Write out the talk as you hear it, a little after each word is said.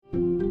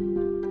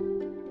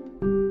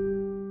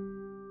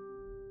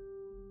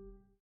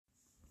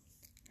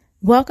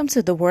Welcome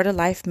to the Word of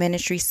Life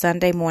Ministry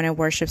Sunday morning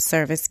worship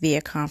service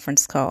via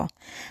conference call.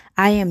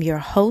 I am your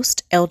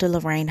host, Elder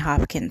Lorraine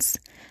Hopkins.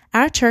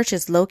 Our church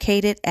is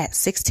located at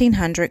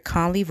 1600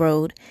 Conley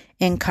Road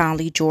in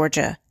Conley,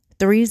 Georgia,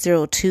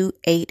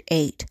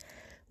 30288.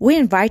 We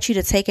invite you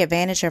to take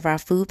advantage of our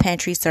food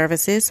pantry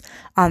services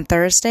on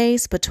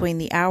Thursdays between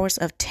the hours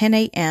of 10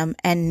 a.m.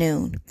 and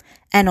noon,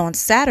 and on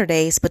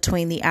Saturdays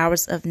between the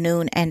hours of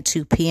noon and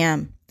 2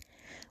 p.m.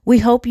 We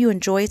hope you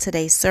enjoy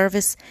today's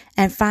service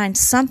and find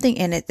something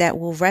in it that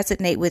will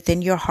resonate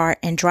within your heart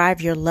and drive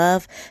your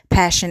love,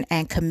 passion,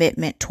 and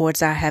commitment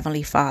towards our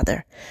Heavenly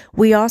Father.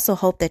 We also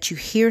hope that you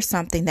hear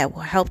something that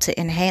will help to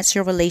enhance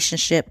your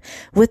relationship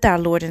with our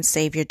Lord and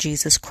Savior,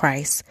 Jesus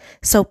Christ.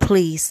 So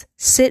please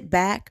sit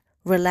back,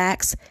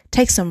 relax,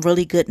 take some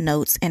really good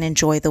notes, and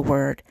enjoy the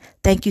Word.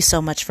 Thank you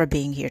so much for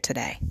being here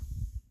today.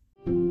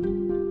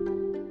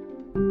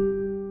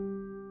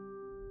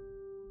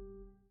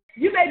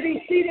 You may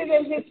be seated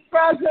in His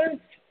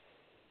presence.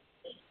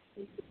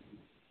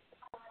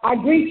 I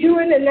greet you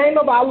in the name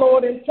of our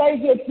Lord and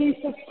Savior,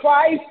 Jesus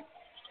Christ.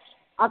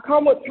 I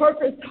come with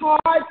purpose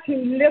heart to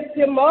lift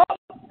Him up.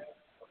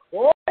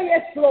 Oh,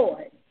 yes,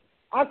 Lord.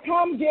 I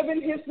come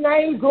giving His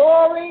name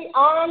glory,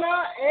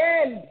 honor,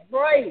 and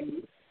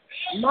praise.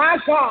 My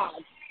God.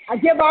 I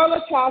give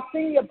honor to our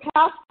senior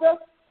pastor,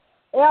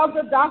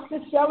 Elder Dr.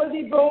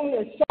 Shelley Boone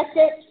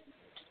II.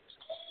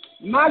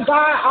 My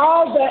God,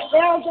 all the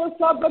elders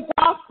of the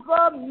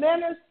gospel,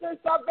 ministers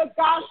of the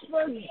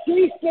gospel,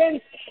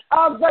 deacons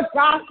of the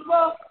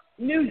gospel,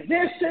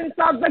 musicians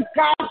of the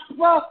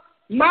gospel,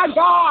 my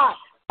God,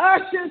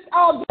 ushers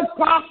of the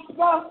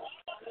gospel,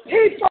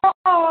 people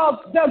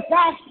of the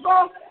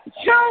gospel,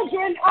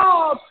 children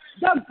of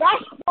the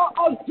gospel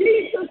of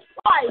Jesus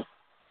Christ.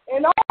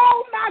 And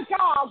oh, my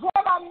God,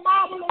 what a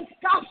marvelous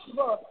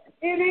gospel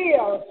it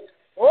is.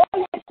 Oh,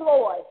 yes,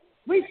 Lord.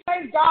 We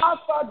thank God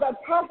for the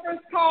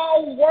conference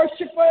call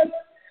worshipers,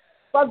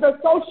 for the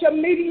social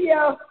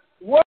media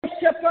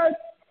worshipers.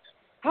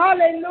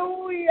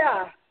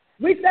 Hallelujah.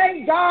 We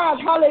thank God,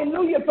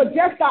 hallelujah, for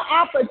just the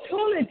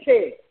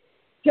opportunity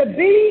to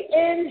be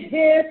in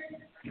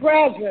His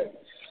presence.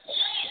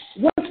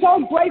 We're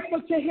so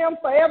grateful to Him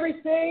for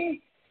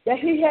everything that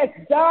He has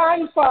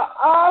done for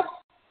us.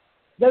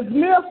 The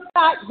mere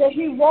fact that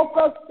He woke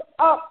us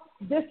up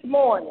this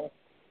morning.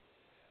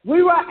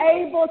 We were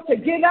able to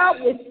get up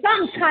with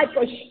some type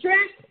of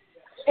strength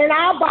in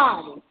our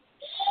body,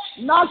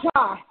 my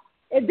God.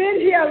 And then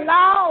He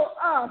allowed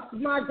us,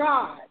 my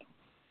God,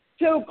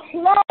 to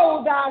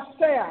clothe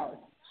ourselves.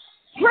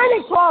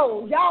 Pretty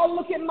clothes. Y'all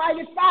looking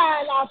mighty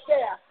fine out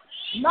there.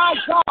 My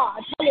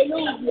God.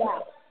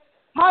 Hallelujah.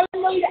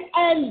 Hallelujah.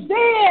 And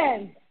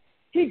then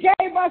He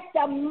gave us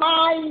the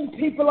mind,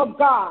 people of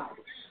God,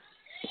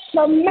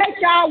 to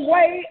make our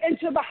way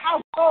into the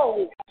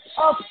household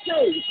of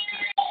truth.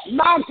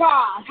 My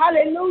God,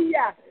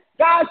 hallelujah.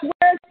 God's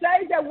word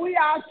says that we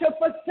are to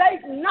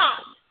forsake not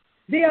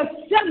the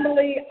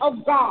assembly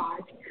of God.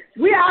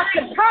 We are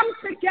to come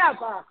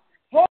together,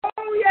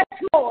 oh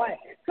yes, Lord,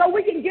 so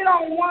we can get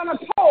on one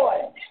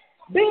accord,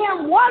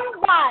 being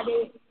one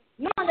body,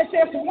 knowing that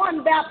there's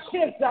one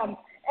baptism,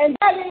 and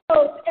that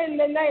is in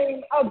the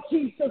name of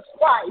Jesus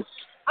Christ,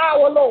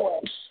 our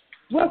Lord.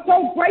 We're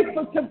so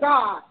grateful to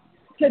God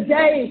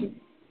today,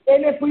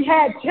 and if we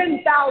had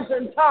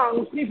 10,000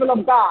 tongues, people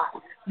of God,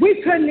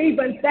 we couldn't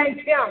even thank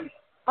Him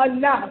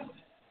enough.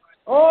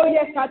 Oh,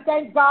 yes, I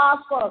thank God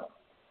for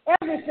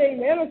everything,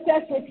 the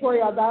intercessory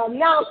prayer, the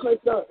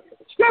announcements, the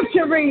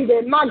scripture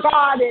reading, my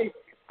God, and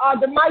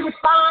the mighty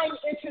fine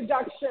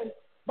introduction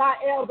by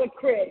Elder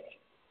Chris.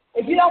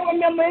 If you don't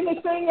remember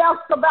anything else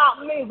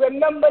about me,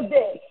 remember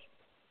this,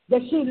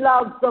 that she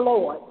loves the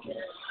Lord.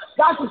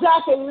 Dr.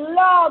 Jackie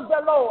loved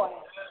the Lord.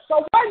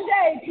 So one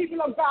day,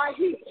 people of God,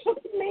 He took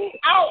me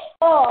out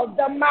of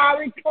the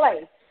miry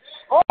clay.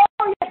 Oh,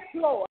 yes,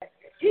 Lord.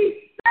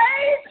 He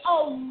saved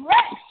a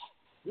wretch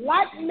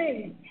like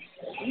me,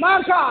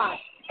 my God.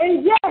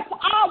 And yes,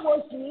 I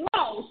was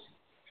lost,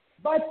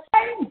 but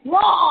thank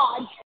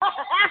God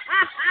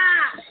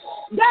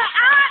that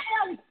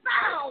I am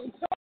found.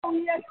 Oh,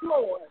 yes,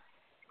 Lord.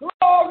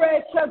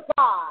 Glory to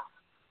God.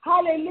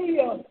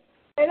 Hallelujah.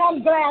 And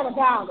I'm glad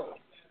about it.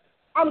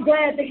 I'm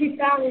glad that He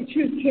found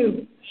you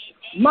too,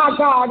 my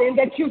God, and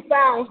that you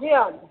found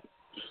Him.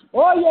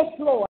 Oh, yes,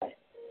 Lord.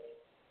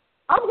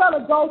 I'm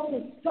going to go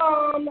to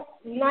Psalm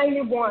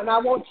 91. I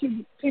want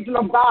you, people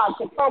of God,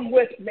 to come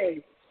with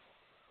me.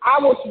 I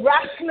was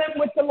wrestling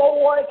with the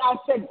Lord. I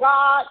said,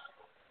 God,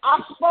 I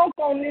spoke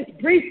on this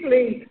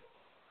briefly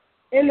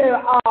in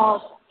the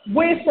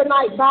Wednesday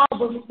night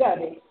Bible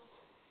study.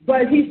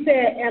 But He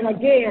said, and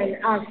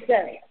again, I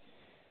say,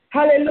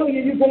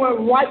 hallelujah, you're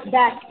going right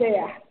back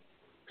there.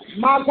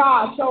 My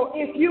God, so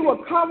if you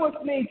will come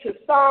with me to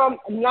Psalm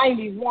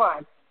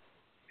 91,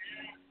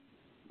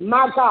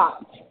 my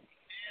God.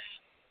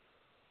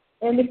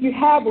 And if you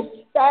have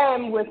it,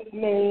 stand with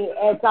me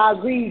as I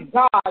read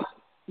God's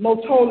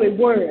most holy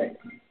word.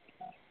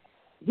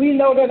 We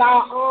know that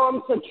our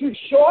arms are too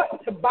short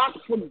to box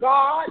with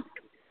God,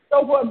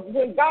 So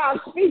when God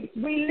speaks,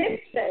 we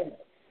listen.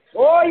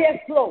 Oh, yes,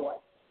 Lord.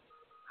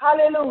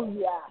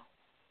 Hallelujah.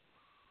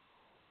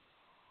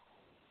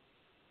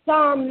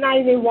 Psalm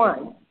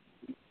 91.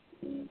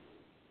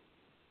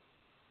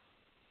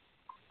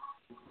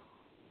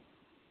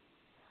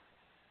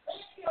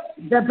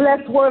 The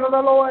blessed word of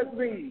the Lord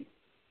reads,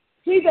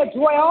 He that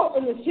dwells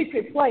in the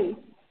secret place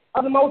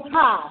of the Most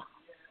High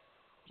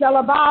shall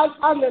abide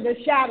under the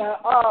shadow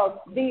of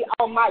the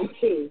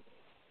Almighty.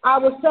 I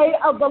will say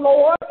of the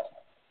Lord,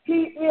 He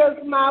is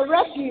my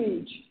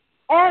refuge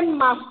and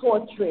my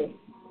fortress.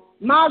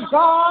 My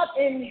God,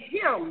 in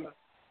Him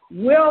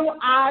will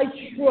I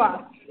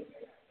trust.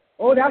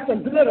 Oh, that's a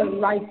good one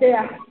right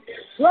there.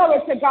 Glory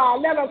to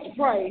God. Let us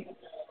pray.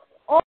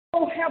 Oh,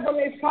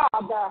 Heavenly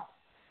Father,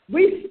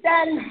 we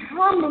stand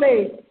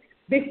humbly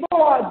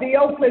before the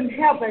open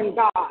heaven,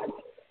 God.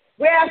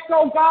 We ask,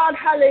 oh God,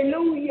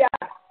 hallelujah,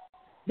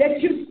 that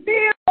you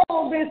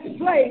fill this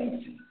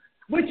place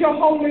with your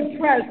holy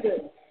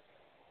presence.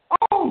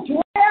 Oh,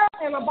 dwell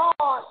and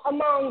abide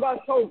among us,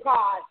 oh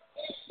God.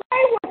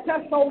 Stay with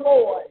us, oh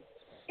Lord,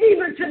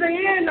 even to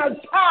the end of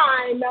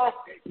time,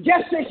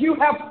 just as you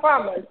have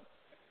promised.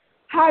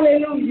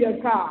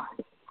 Hallelujah, God.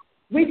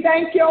 We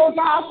thank you, oh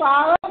God, for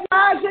our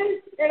uprising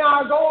and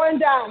our going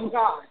down,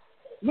 God.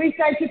 We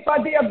thank you for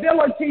the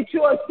ability to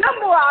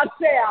assemble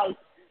ourselves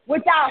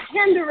without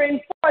hindering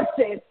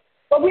forces,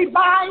 but we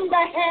bind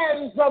the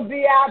hands of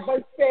the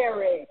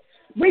adversary.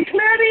 We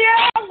clear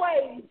the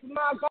airways,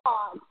 my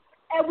God,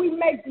 and we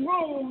make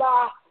room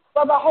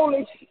for the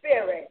Holy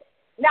Spirit.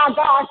 Now,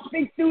 God,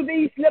 speak through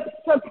these lips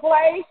of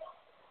clay,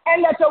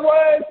 and let the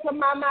words of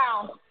my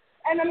mouth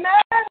and the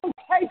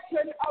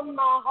meditation of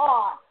my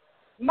heart,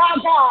 my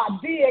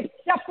God, be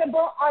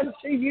acceptable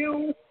unto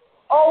you,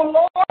 O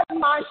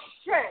Lord, my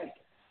strength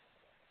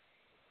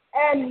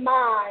and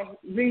my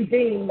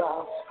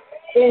Redeemer.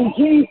 In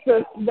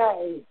Jesus'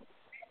 name,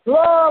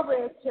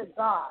 glory to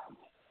God.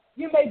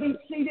 You may be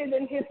seated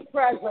in His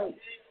presence.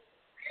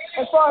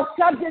 And for our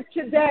subject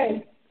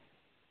today,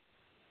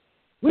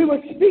 we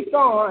will speak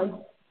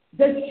on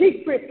the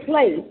secret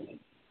place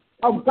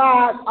of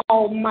God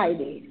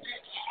Almighty.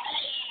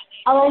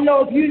 I don't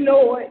know if you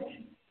know it.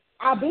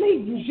 I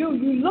believe you do.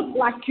 You look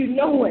like you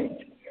know it.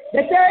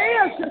 That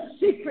there is a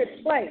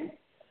secret place.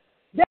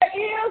 There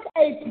is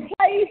a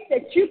place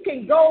that you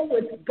can go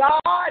with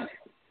God,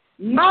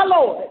 my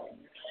Lord,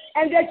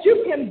 and that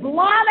you can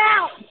blot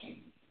out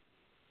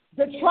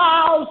the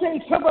trials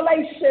and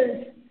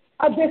tribulations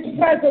of this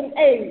present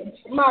age,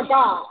 my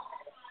God.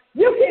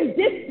 You can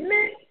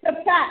dismiss the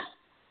fact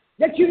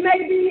that you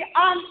may be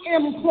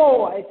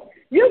unemployed.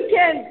 You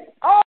can,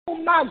 oh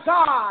my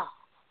God,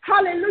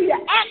 hallelujah,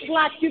 act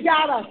like you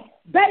got a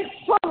bank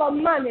full of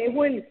money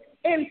when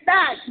in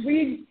fact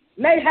we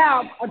may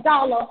have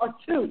 $1 or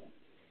 $2.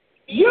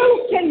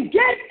 You can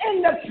get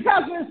in the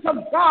presence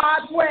of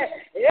God where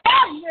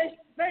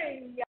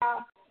everything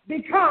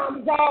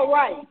becomes all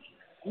right.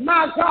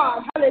 My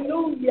God,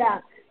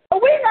 hallelujah. So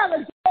we got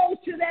to go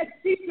to that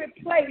secret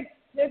place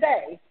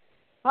today.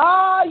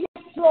 Oh,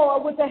 yes,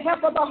 Lord, with the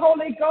help of the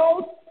Holy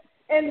Ghost.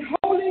 And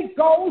Holy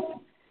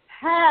Ghost,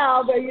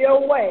 have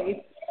your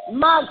way.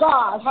 My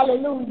God,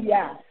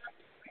 hallelujah.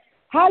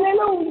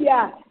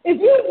 Hallelujah. If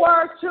you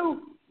were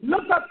to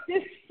look up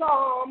this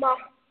psalm,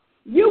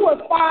 you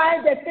will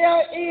find that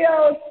there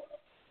is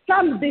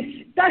some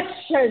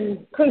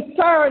discussion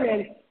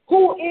concerning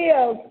who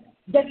is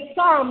the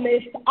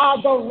psalmist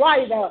or the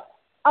writer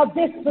of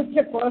this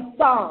particular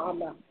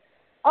psalm.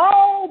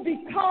 Oh,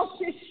 because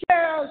it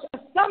shares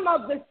some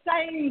of the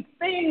same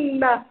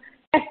theme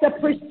as the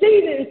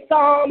preceding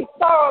psalm,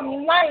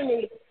 Psalm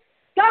 90.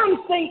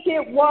 Some think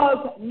it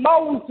was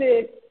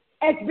Moses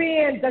as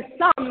being the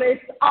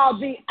psalmist or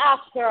the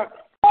author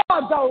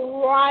or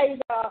the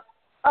writer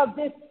of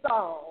this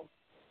psalm.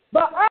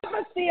 But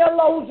other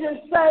theologians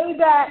say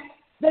that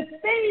the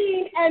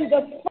theme and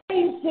the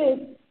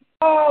phrases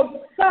of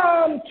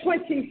Psalm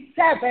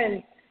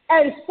 27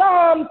 and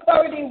Psalm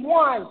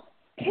 31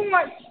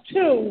 points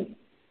to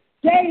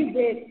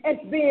David as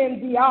being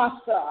the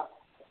author.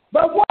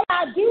 But what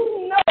I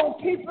do know,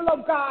 people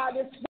of God,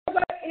 is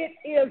whether it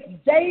is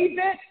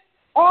David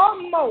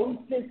or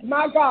Moses,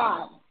 my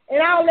God,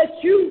 and I'll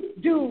let you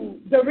do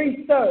the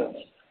research,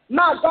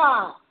 my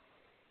God.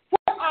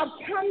 What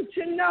I've come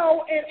to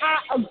know, and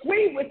I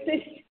agree with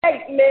this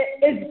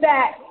statement, is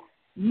that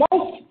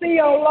most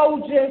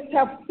theologians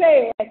have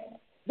said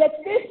that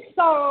this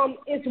psalm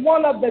is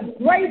one of the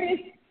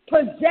greatest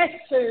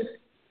possessions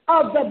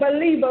of the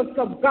believers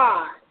of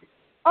God,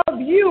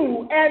 of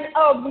you and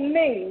of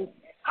me.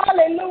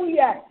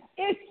 Hallelujah.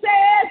 It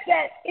says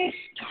that its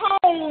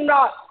tone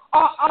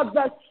or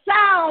the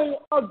sound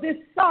of this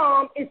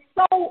psalm is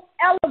so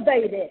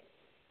elevated,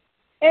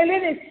 and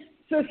it is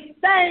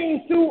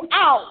sustained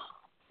throughout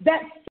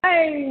that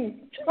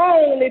same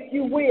tone, if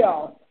you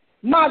will,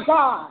 my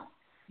God,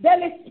 that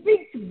it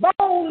speaks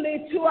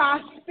boldly to our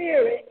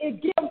spirit.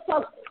 It gives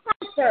us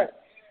comfort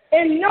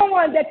in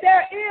knowing that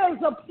there is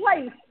a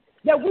place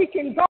that we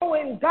can go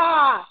in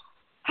God.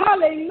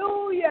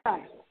 Hallelujah.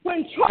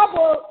 when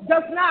trouble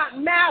does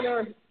not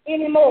matter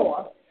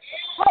anymore.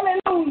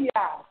 Hallelujah.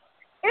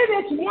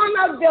 It is one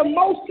of the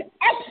most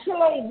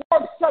excellent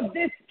works of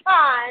this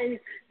kind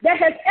that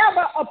has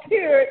ever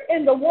appeared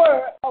in the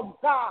Word of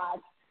God.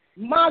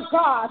 My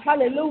God,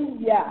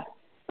 hallelujah.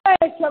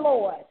 Praise the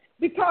Lord.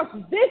 Because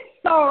this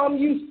psalm,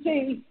 you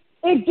see,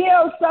 it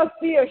gives us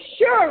the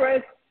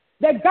assurance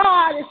that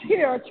God is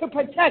here to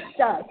protect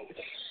us.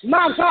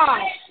 My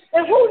God.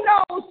 And who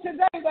knows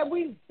today that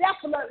we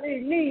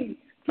definitely need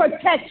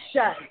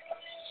protection.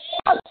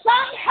 But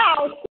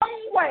somehow,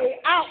 some way,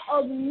 out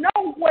of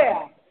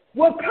nowhere,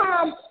 will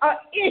come an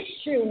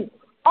issue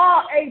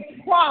or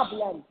a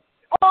problem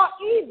or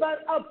even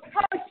a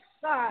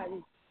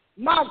person,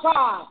 my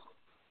God,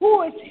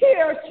 who is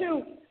here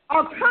to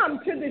or come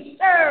to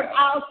disturb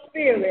our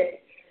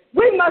spirit.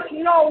 We must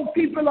know,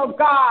 people of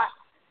God,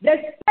 that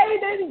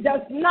Satan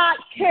does not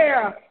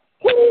care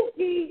who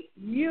he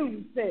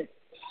uses.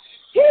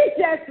 He's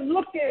just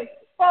looking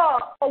for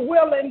a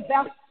willing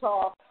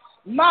vessel.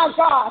 My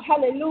God,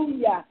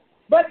 hallelujah.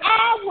 But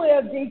I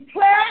will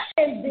declare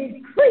and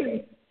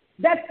decree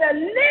that the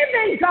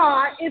living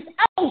God is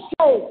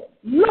also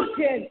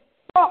looking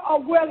for a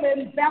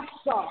willing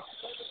vessel.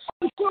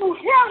 And through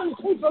him,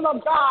 people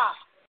of God,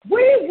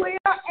 we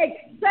will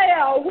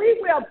excel. We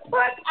will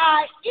put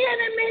our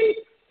enemies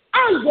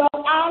under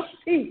our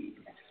feet.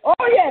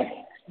 Oh, yes.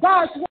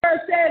 God's word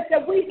says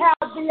that we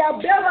have the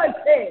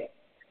ability,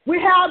 we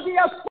have the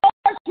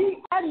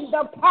authority and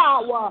the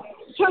power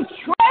to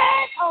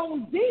tread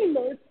on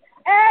demons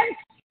and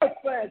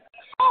serpents.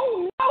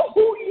 Oh, know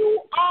who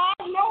you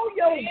are, know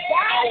your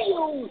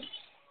value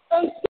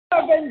in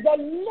serving the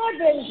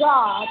living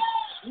God.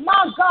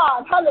 My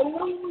God,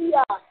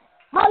 hallelujah.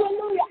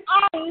 Hallelujah.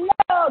 I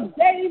love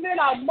David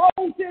or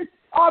Moses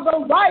or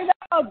the writer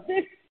of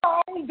this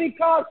song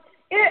because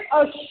it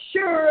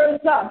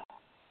assures us.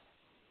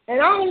 And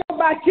I don't know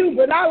about you,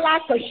 but I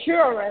like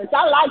assurance.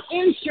 I like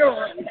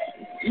insurance.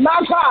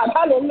 My God,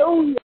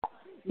 hallelujah.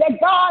 That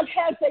God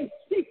has a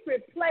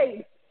secret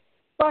place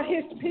for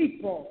his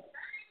people,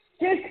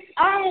 his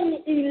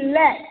own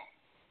elect,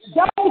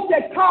 those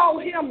that call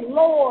him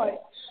Lord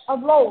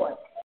of Lords,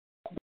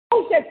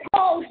 those that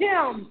call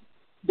him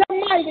the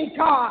mighty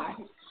God.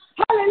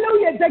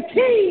 Hallelujah, the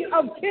King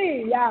of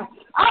Kings.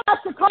 I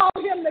like to call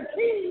him the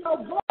King of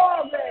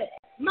Glory.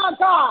 My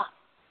God,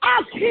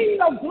 our King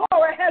of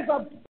Glory has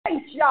a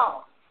place,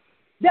 y'all,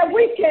 that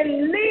we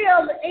can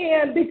live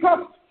in,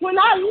 because when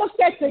I look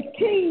at the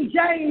King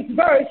James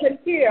Version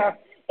here,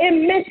 it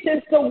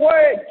mentions the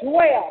word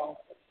dwell.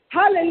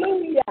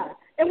 Hallelujah.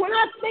 And when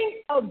I think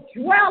of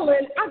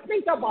dwelling, I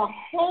think of a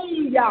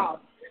home, y'all.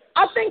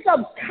 I think of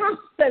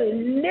constant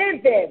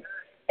living.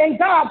 And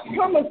God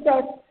promised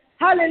us,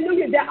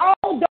 hallelujah, that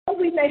although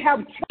we may have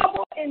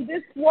trouble in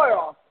this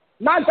world,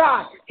 my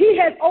God, he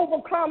has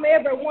overcome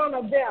every one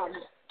of them.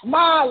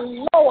 My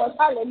Lord,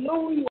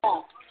 hallelujah,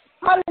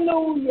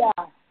 hallelujah.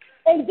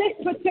 And this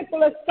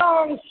particular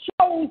song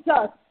shows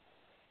us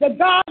that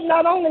God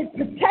not only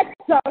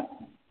protects us,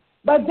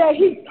 but that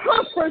he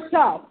comforts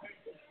us.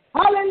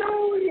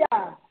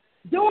 Hallelujah.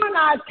 During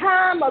our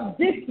time of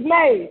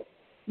dismay,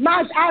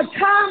 our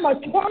time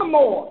of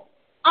turmoil,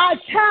 our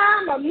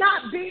time of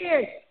not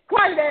being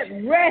quite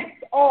at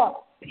rest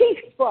or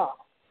peaceful.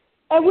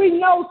 And we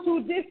know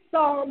through this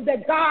song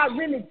that God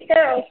really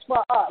cares for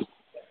us.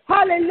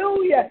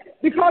 Hallelujah.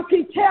 Because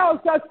he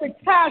tells us to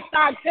cast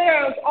our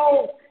cares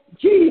on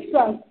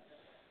Jesus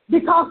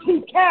because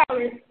he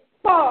cares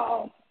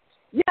for us.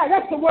 Yeah,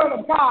 that's the word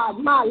of God,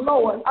 my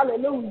Lord.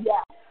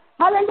 Hallelujah.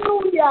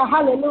 Hallelujah.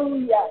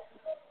 Hallelujah.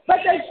 But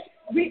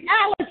the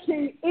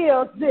reality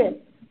is this.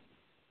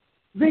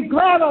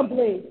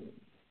 Regrettably,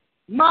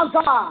 my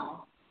God,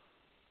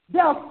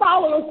 there are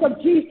followers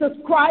of Jesus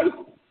Christ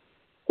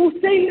who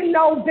seem to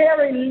know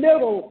very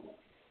little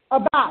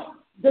about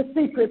the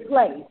secret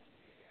place.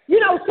 You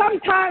know,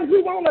 sometimes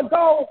we want to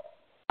go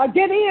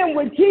get in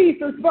with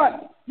Jesus,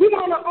 but we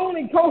want to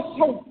only go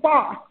so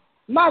far.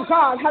 My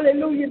God,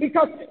 hallelujah,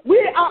 because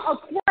we are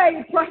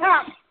afraid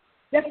perhaps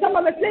that some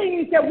of the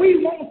things that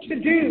we want to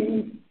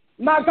do,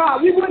 my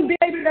God, we wouldn't be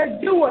able to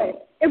do it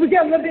if we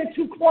get a little bit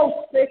too close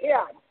to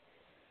him.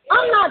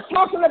 I'm not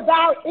talking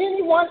about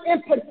anyone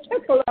in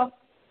particular,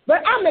 but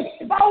I'm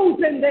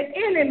exposing the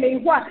enemy.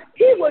 What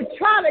he would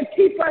try to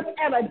keep us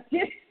at a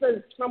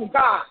distance from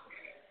God.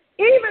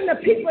 Even the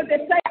people that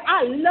say,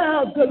 I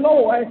love the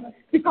Lord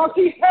because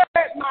he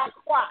heard my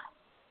cry.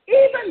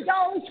 Even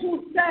those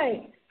who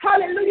say,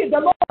 hallelujah, the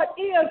Lord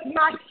is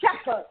my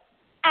shepherd,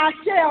 I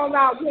shall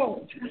not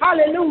want.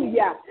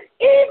 Hallelujah.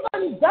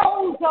 Even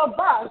those of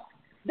us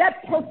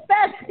that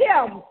profess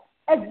him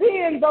as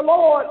being the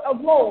Lord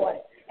of Lords,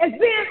 as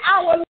being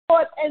our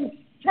Lord and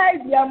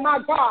Savior, my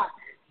God,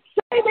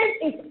 Satan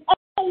is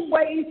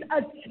always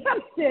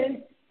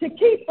attempting to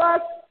keep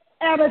us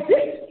at a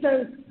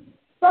distance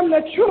from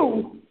the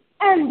true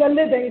and the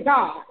living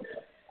God.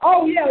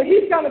 Oh, yeah,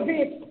 he's going to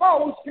be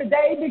exposed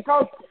today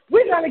because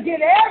we're going to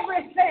get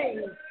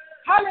everything,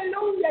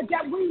 hallelujah,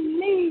 that we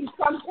need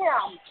from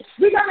him.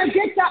 We're going to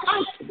get the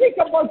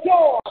unspeakable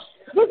joy.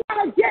 We're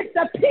going to get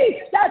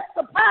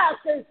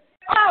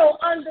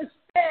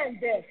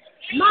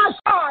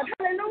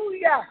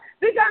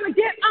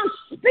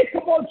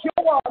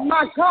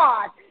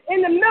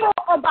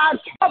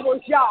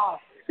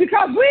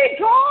because we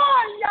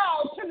going,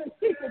 y'all, to the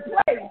secret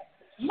place.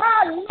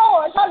 My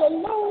Lord,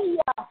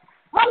 hallelujah,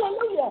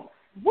 hallelujah.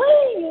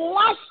 We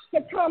like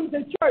to come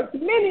to church.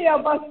 Many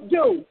of us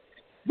do.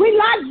 We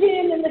like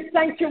being in the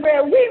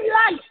sanctuary. We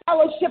like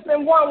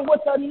fellowshipping one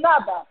with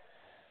another.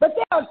 But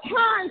there are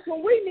times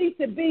when we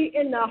need to be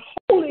in the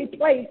holy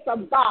place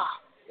of God.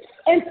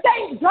 And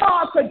thank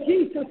God for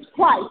Jesus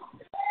Christ.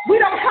 We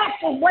don't have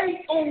to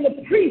wait on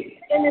the priest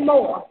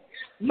anymore.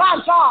 My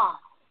God,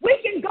 we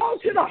can go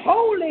to the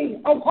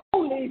Holy of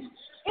Holies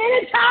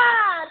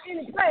anytime,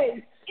 any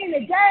place,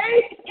 any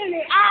day,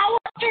 any hour,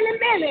 any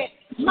minute.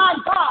 My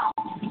God,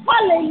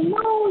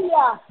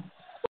 hallelujah.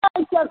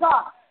 Thank you,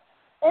 God.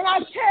 And I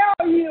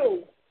tell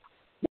you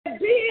that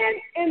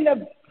being in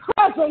the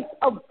presence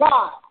of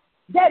God,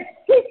 that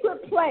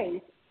secret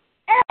place,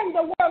 and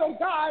the word of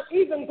God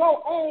even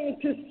go on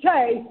to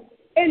say,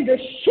 in the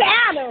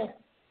shadow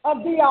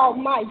of the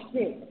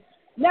Almighty.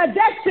 Now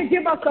that should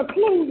give us a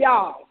clue,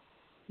 y'all.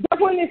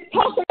 But when it's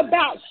talking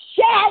about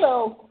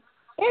shadow,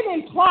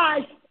 it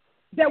implies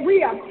that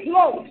we are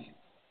close.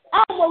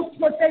 Almost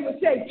what they would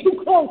say,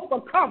 too close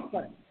for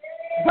comfort.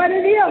 But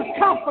it is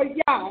comfort,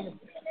 y'all.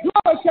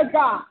 Glory to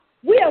God.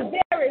 We are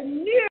very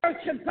near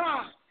to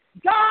God.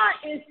 God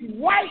is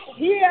right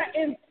here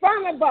in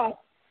front of us.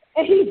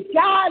 And he's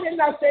guiding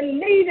us and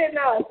leading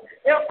us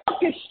and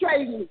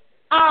orchestrating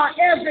our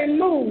every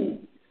move.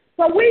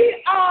 So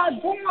we are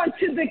going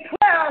to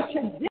declare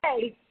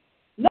today,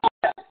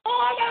 Lord,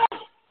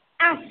 order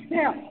our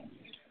steps.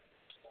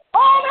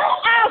 Order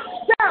our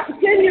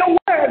steps in your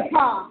word,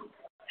 God.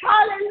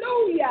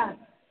 Hallelujah.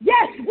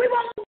 Yes, we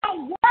want to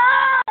be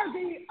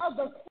worthy of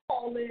the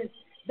calling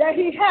that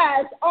he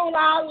has on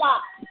our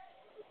lives.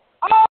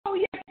 Oh,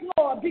 yes,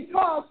 Lord,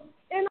 because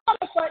in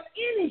order for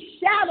any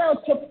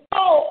shadow to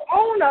fall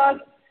on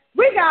us,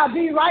 we got to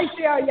be right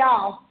there,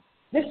 y'all.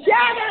 The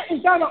shadow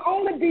is going to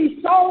only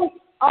be so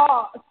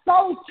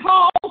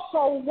tall,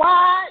 so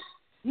wide.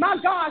 My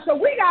God, so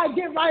we got to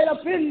get right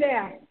up in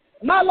there.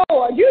 My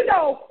Lord, you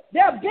know,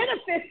 there are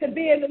benefits to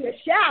being in the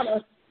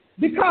shadow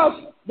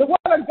because the word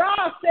of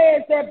God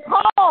says that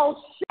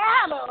Paul's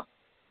shadow,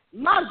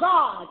 my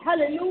God,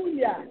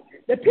 hallelujah,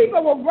 the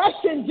people were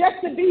rushing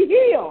just to be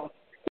healed.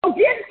 So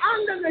get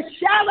under the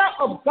shadow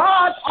of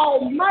God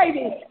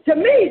Almighty. To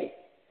me,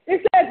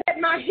 it says that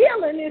my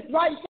healing is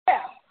right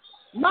there.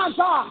 My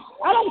God,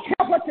 I don't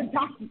care what the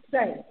doctors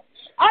say.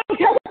 I don't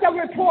care what the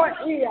report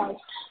is.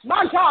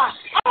 My God,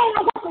 I don't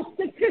know what the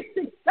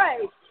statistics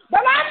say. But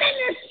I'm in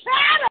the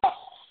shadow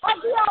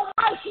of the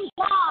Almighty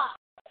God.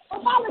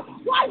 And by the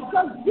stripes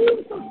of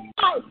Jesus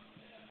Christ,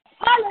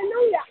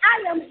 hallelujah,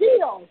 I am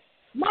healed.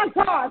 My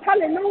God,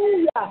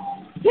 hallelujah.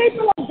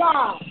 People of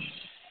God.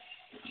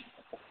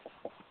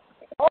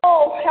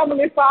 Oh,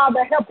 Heavenly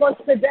Father, help us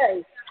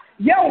today.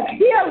 Your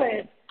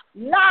healing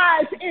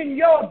lies in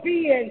your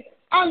being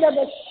under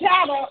the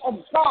shadow of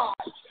God.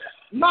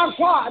 My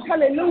God,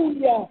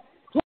 hallelujah.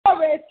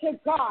 Glory to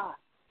God.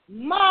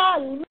 My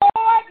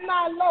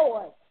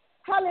Lord,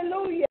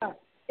 hallelujah.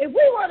 If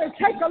we were to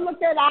take a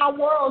look at our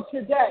world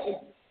today,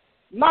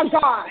 my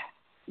God,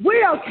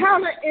 we are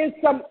kind of in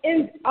some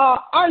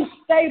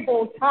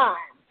unstable times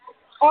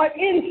or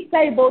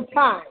unstable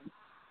times.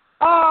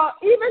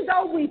 Even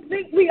though we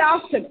think we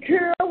are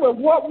secure with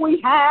what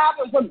we have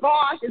and what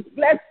God has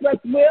blessed us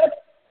with,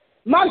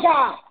 my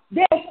God,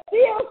 there's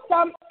still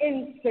some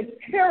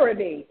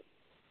insecurity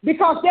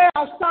because there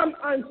are some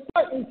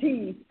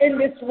uncertainties in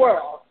this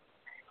world.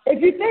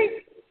 If you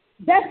think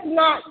that's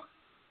not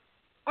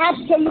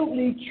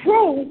absolutely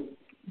true,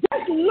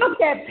 just look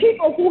at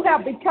people who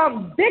have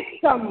become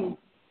victims,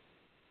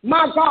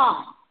 my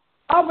God,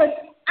 of an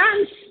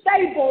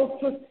unstable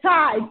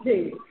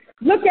society.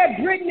 Look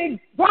at Brittany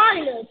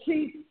Griner.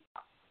 She's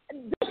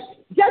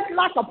just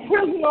like a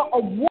prisoner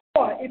of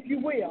war, if you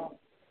will.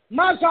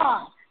 My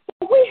God.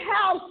 So we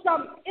have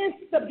some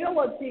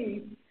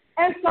instability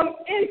and some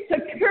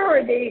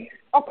insecurity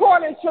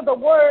according to the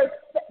world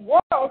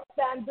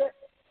standard.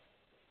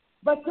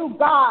 But through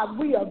God,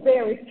 we are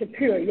very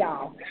secure,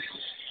 y'all.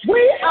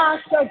 We are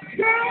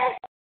secure.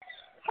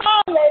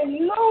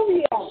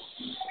 Hallelujah.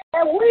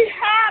 And we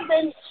have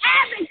an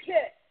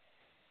advocate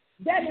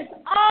that is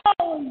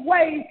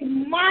always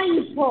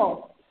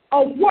mindful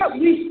of what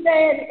we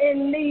stand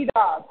in need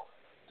of.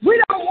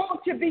 We don't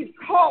want to be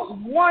caught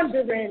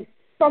wandering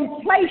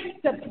from place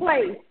to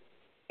place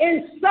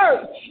in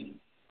search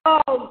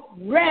of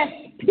rest,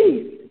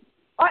 peace,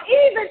 or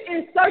even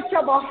in search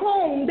of a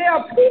home. There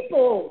are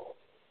people,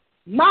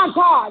 my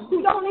God,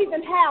 who don't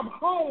even have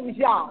homes,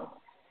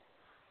 y'all.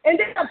 And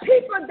there are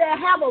people that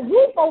have a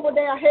roof over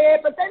their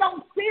head, but they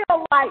don't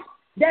feel like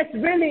that's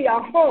really a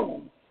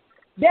home.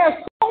 There's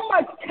so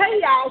much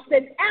chaos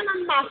and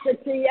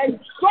animosity and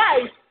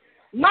strife,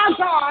 my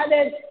God,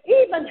 and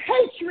even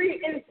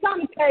hatred in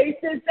some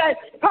cases, and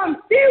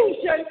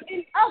confusion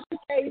in other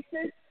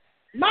cases,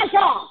 my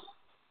God,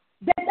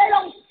 that they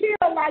don't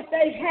feel like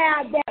they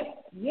have that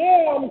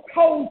warm,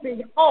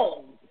 cozy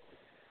home.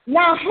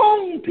 Now,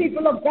 home,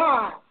 people of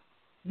God,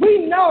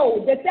 we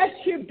know that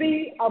should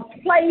be a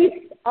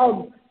place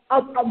of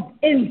of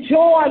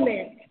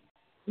enjoyment.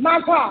 My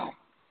God,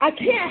 I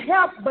can't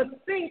help but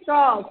think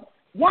of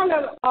one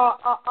of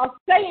a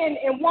saying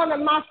in one of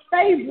my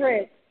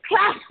favorite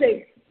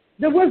classics,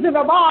 The Wizard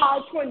of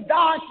Oz, when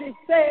Dorothy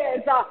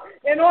says,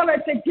 in order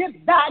to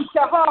get back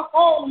to her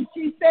home,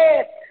 she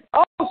said,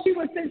 she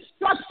was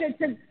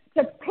instructed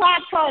to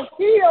clap her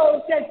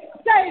heels and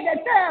say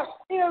that there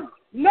is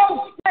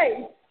no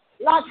place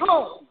like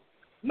home.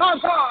 My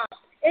God.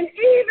 And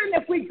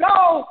even if we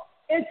go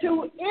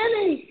into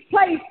any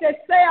place that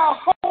sell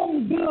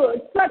home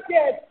goods, such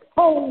as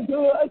home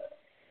goods,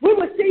 we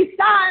will see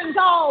signs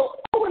all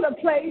over the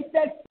place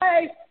that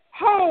say,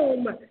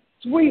 home,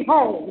 sweet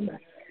home.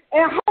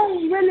 And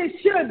home really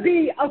should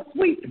be a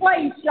sweet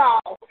place,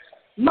 y'all.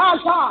 My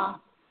God.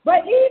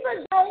 But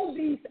even though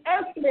these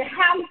earthly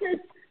houses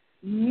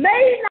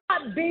may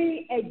not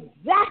be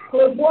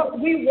exactly what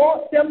we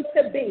want them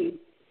to be,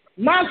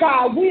 my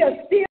God, we are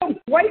still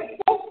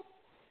grateful,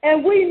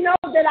 and we know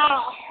that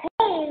our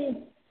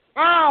home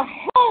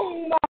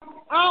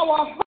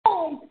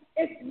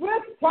is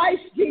with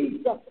Christ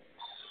Jesus.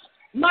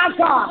 My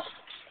God.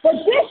 But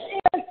this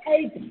is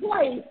a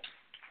place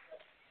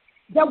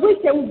that we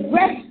can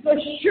rest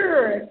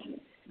assured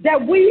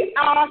that we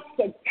are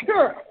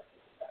secure.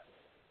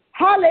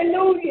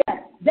 Hallelujah.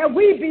 That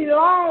we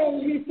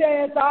belong, he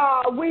says,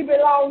 we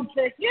belong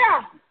to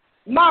him,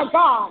 my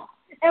God.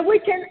 And we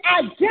can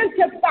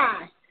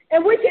identify,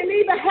 and we can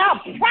even have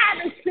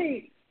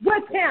privacy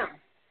with him.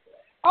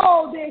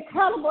 Oh, the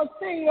incredible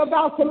thing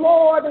about the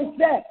Lord is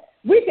that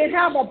we can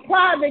have a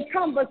private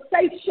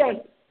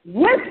conversation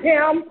with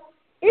him,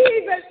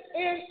 even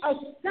in a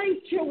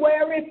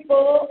sanctuary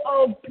full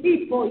of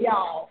people,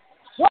 y'all.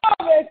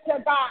 Glory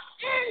to God.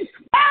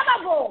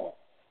 Incredible.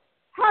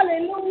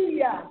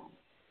 Hallelujah.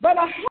 But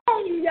a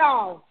home,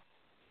 y'all,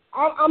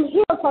 I'm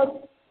here because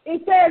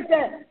it says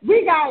that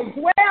we got to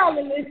dwell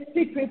in this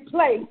secret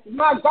place,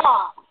 my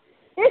God.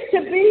 It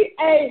should be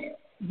a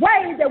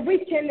way that we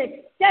can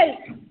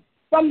escape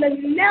from the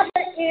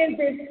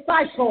never-ending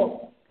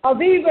cycle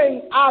of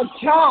even our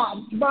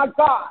jobs, my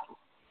God.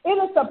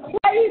 It is a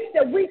place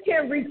that we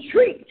can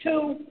retreat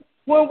to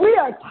when we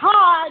are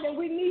tired and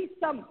we need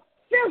some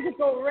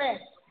physical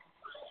rest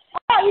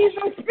or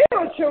even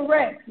spiritual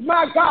rest,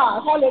 my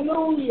God.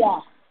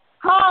 Hallelujah.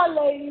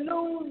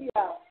 Hallelujah.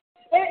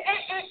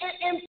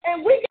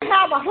 And we can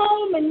have a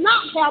home and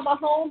not have a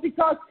home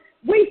because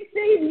we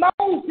see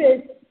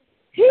Moses,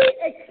 he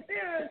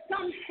experienced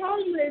some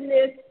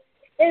homelessness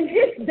in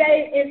his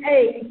day and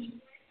age.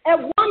 At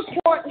one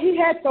point, he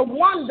had to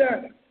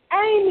wander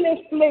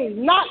aimlessly,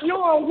 not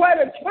knowing where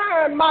to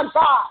turn, my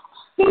God,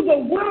 through the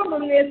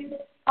wilderness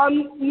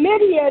on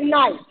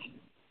Midianite.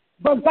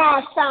 But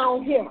God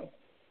found him.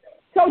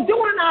 So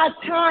during our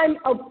time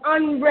of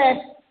unrest,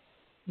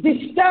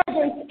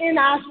 disturbance in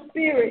our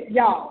spirit,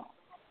 y'all,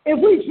 if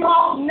we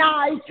draw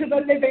nigh to the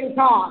living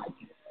God,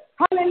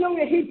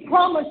 hallelujah, he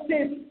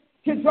promises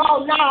to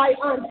draw nigh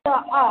unto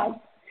us,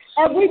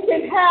 and we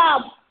can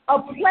have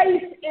a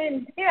place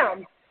in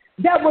him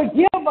that will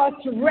give us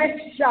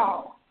rest,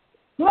 y'all.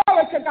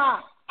 Glory to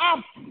God.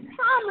 I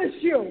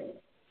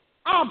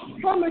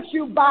promise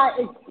you by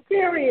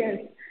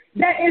experience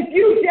that if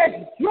you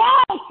just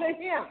draw to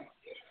him,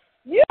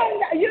 you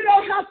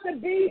don't have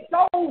to be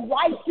so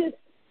righteous,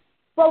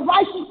 for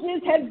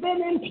righteousness has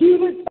been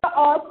imputed to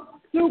us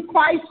through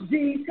Christ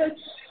Jesus.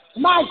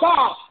 My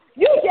God,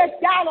 you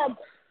just got to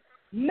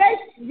make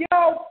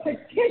your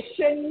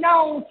petition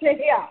known to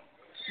him.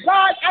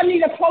 God, I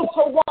need a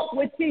closer walk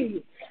with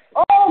you.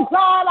 Oh,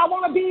 God, I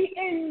want to be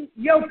in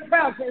your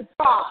presence,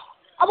 God.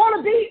 I want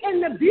to be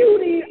in the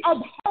beauty of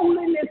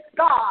holiness,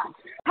 God.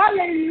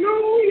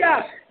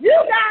 Hallelujah. You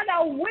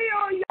got to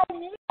will your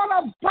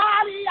mortal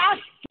body, I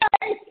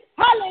say,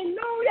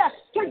 hallelujah,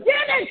 to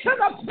get into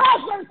the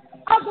presence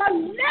of the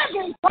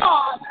living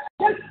God,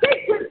 the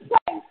secret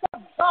place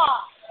of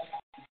God.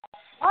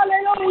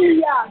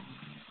 Hallelujah.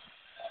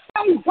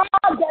 Thank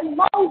God that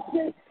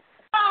Moses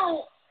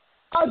found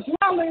a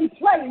dwelling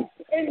place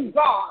in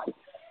God.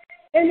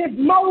 And if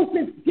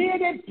Moses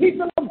did it,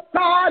 people of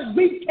God,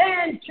 we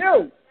can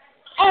too.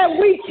 And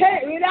we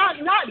can,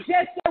 not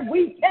just that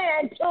we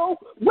can too,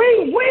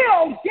 we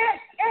will get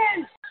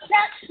in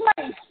that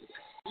place.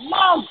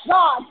 My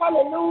God,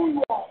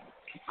 hallelujah.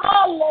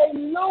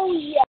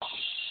 Hallelujah.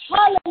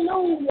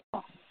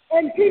 Hallelujah.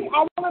 And people,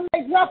 I want to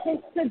make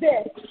reference to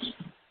this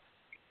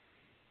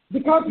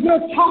because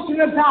we're talking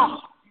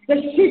about the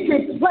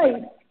secret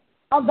place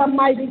of the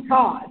mighty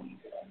God.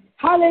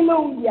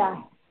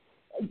 Hallelujah.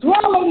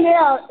 Dwelling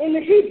there in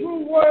the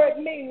Hebrew word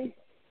means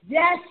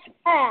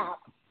yashab,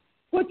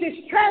 which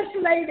is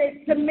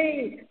translated to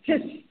mean to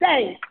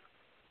stay.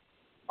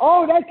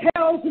 Oh, that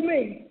tells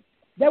me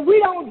that we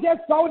don't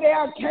just go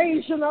there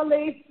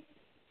occasionally.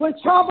 When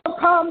trouble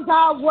comes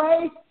our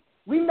way,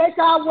 we make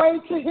our way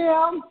to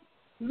him.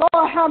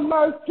 Lord have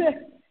mercy.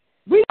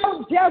 We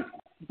don't just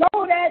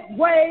go that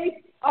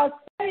way or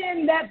stay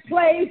in that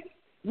place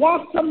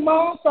once a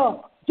month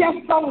or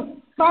just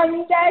on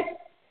Sunday.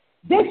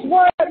 This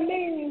word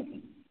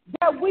means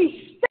that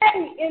we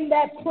stay in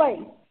that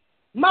place.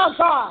 my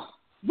God,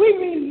 we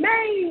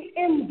remain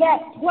in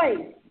that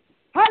place.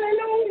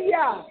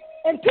 Hallelujah.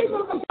 And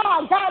people of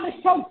God, God is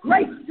so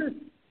gracious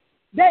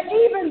that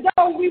even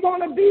though we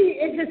want to be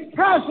in his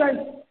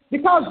presence,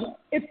 because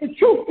if the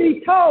truth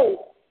be told,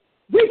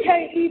 we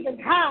can't even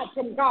hide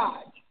from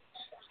God.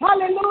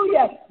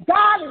 Hallelujah.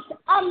 God is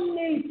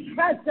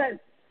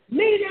omnipresent,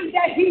 meaning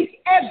that he's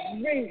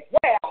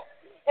everywhere.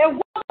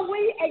 And whether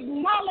we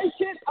acknowledge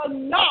it or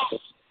not,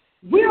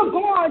 we're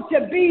going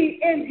to be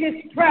in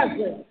his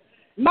presence.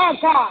 My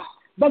God.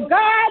 But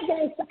God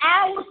wants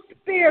our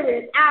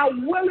spirit, our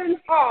willing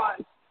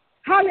heart,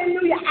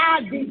 hallelujah,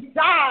 our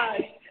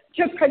desires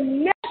to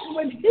connect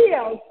with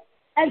him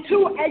and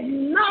to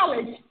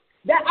acknowledge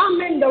that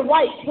I'm in the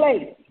right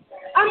place.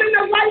 I'm in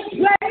the right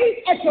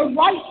place at the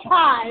right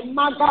time,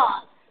 my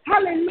God.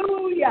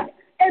 Hallelujah.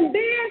 And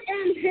being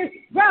in his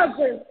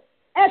presence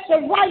at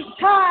the right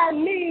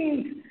time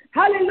means,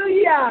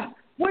 hallelujah,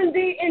 when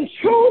the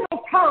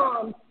intruder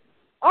comes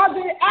or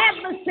the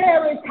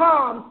adversary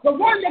comes, the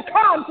one that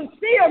comes to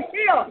steal,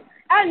 kill,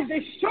 and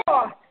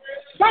destroy,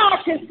 God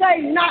can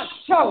say, not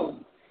so.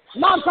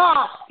 My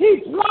God,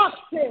 he blocks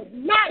it.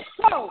 Not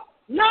so.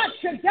 Not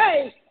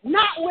today.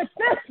 Not with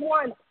this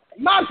one.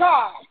 My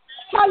God.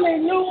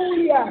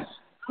 Hallelujah.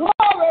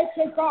 Glory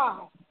to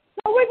God.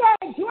 So we're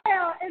going to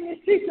dwell in the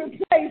secret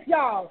place,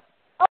 y'all,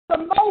 of the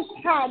Most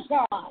High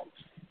God.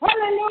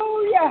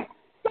 Hallelujah.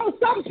 So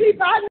some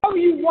people, I know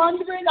you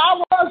wondering,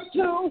 I was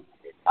too,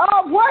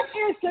 what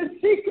is the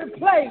secret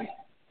place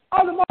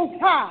of the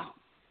Most High?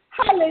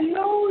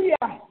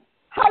 Hallelujah.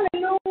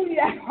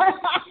 Hallelujah.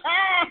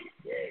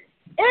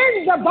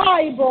 In the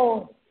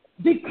Bible,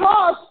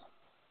 because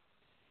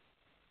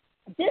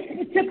this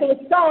particular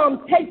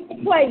psalm takes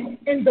place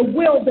in the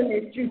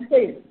wilderness, you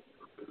see.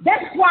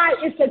 That's why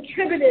it's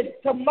attributed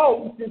to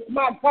Moses,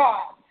 my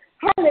God.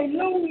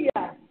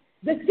 Hallelujah.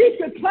 The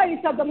secret place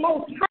of the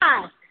Most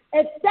High.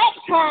 At that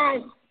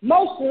time,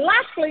 most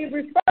likely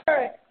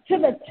referred to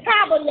the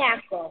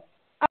tabernacle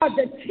or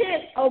the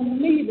tent of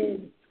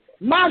meeting.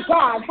 My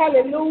God,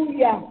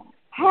 hallelujah.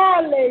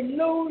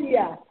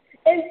 Hallelujah.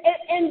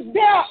 And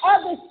there are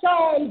other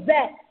psalms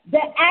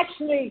that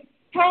actually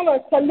kind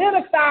of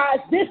solidifies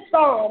this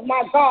psalm,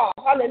 my God,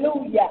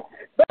 hallelujah.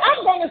 But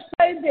I'm going to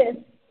say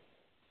this,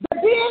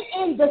 that being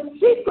in the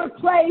secret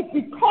place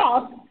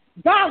because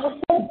God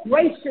was so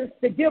gracious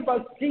to give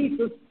us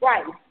Jesus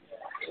Christ.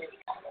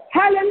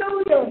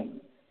 Hallelujah.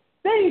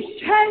 Things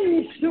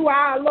changed through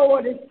our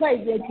Lord and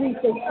Savior,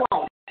 Jesus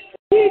Christ.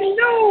 He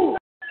knew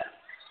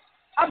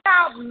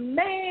about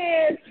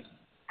man's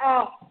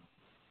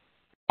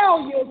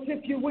failures,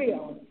 if you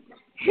will.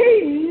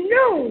 He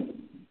knew,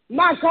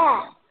 my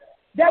God,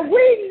 that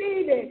we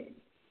needed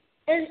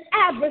an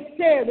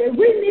adversary.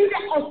 We needed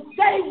a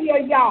Savior,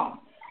 y'all.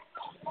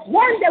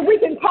 One that we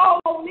can call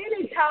on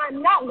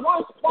anytime, not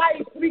once,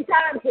 twice, 3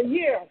 times a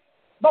year,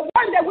 but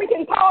one that we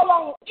can call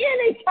on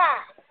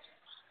anytime.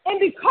 And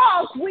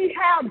because we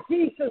have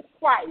Jesus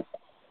Christ,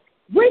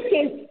 we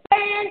can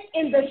stand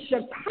in the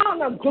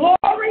Shekinah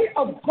glory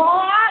of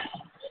God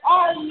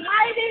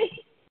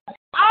Almighty.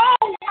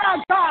 Oh,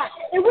 my God.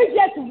 And we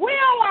just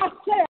will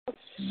ourselves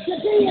to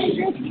be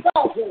in this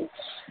presence.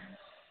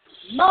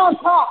 My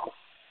God.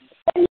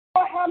 And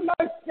Lord have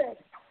mercy.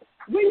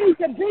 We need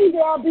to be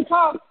there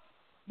because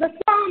the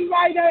psalm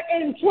writer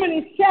in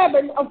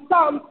 27 of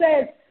Psalm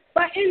says,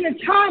 but in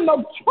the time of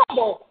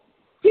trouble,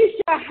 he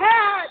shall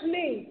hide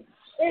me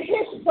in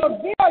his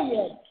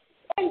pavilion,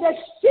 in the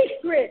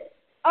secret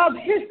of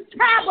his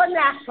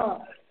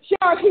tabernacle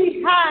shall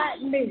he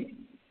hide me.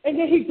 And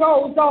then he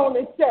goes on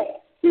and says,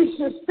 he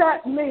should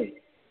set me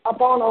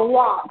upon a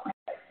rock.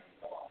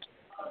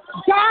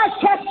 God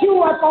set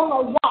you up on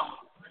a rock.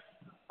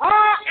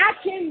 I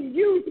can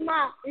use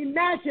my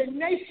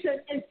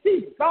imagination and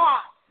see God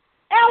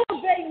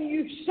elevating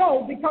you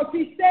so because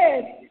he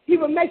said he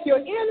will make your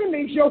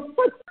enemies your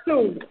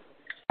footstool.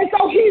 And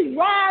so he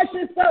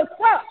rises us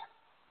up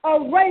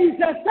or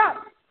raises us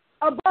up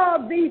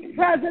above these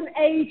present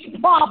age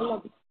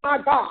problems, my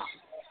God.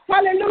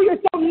 Hallelujah.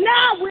 So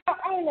now we're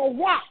on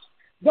a rock,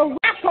 the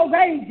rock of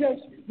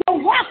ages, the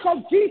rock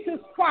of Jesus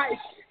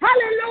Christ.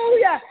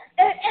 Hallelujah.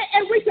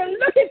 And we can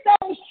look at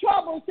those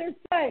troubles and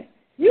say,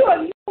 you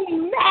are no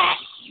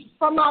match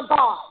for my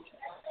God.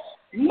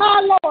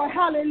 My Lord,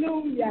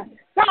 hallelujah.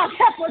 God,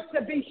 help us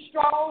to be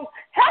strong.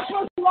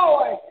 Help us,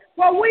 Lord,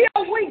 for we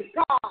are weak,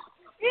 God.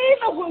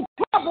 Even when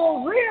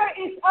trouble rear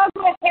its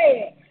ugly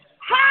head,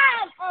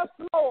 hide us,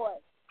 Lord,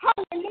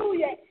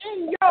 hallelujah,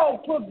 in your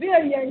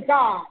pavilion,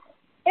 God,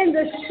 in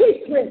the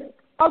secret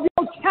of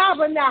your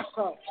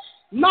tabernacle.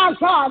 My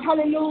God,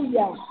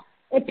 hallelujah.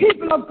 And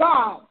people of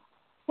God,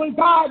 when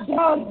God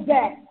does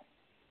that,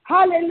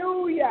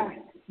 hallelujah,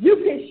 you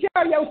can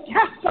share your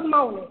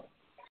testimony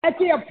at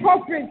the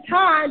appropriate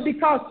time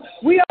because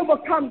we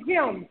overcome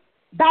him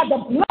by the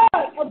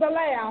blood of the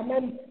Lamb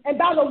and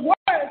by the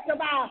words of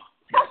our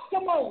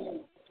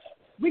testimony.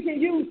 We can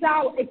use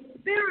our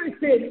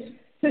experiences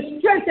to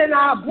strengthen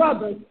our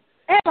brothers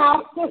and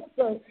our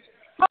sisters.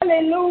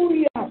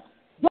 Hallelujah.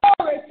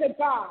 Glory to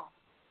God.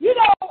 You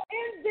know,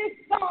 in this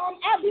psalm,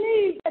 I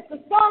believe that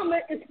the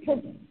psalmist is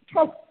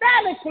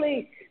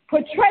prophetically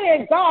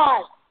portraying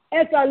God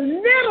as a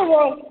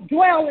literal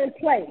dwelling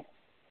place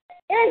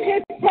in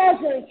his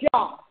presence,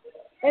 y'all.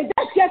 And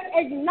that's just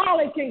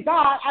acknowledging,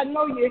 God, I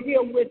know you're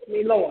here with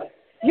me, Lord.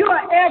 You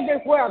are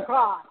everywhere,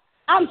 God.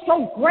 I'm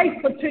so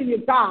grateful to you,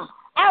 God.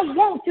 I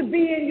want to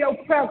be in your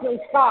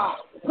presence, God.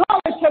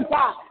 Glory to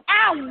God.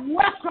 I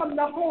welcome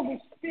the Holy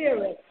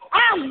Spirit.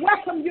 I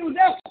welcome you.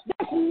 There's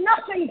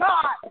nothing,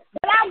 God,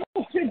 that I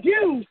want to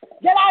do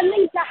that I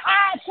need to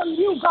hide from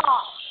you,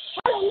 God.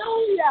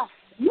 Hallelujah.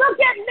 Look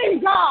at me,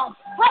 God.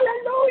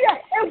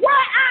 Hallelujah. And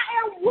where I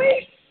am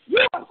weak, you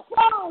are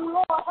strong,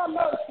 Lord. Have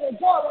mercy.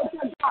 Glory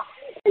to God.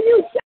 And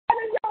you said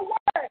in your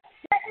word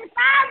that if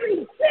I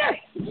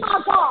resist,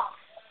 my God,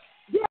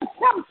 the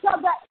attempts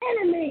of the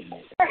enemy,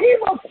 that he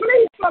will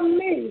flee from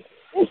me.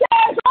 It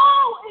says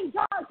all in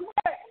God's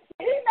word.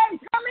 He may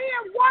come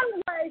in one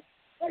way,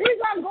 but he's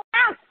going to go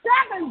out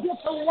 7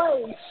 different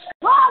ways.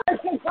 Glory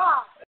to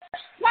God.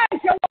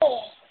 Thank you,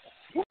 Lord.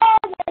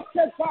 Glory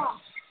to God.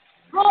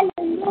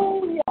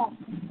 Hallelujah.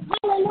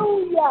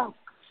 Hallelujah.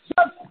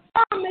 The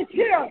psalmist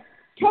here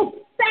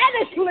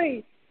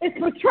prophetically is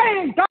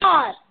portraying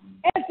God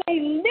as a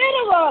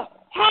literal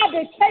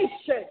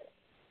habitation.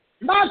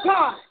 My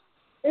God,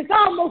 it's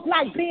almost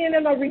like being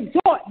in a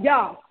resort,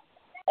 y'all.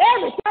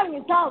 Everything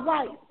is all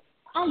right.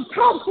 I'm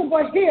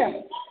comfortable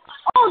here.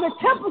 Oh, the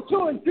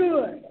temperature is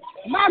good.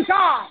 My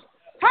God.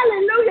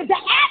 Hallelujah. The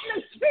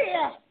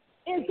atmosphere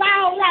is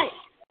all right.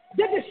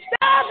 The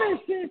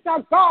disturbances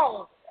are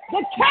gone.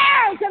 The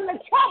cares and the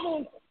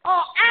troubles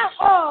are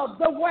out of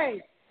the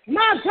way.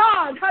 My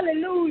God.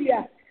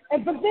 Hallelujah.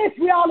 And for this,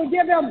 we ought to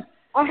give him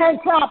a hand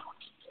clap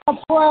of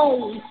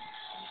praise.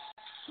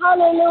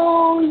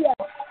 Hallelujah.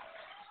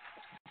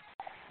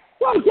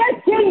 So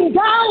just getting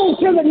down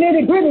to the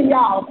nitty-gritty,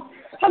 y'all,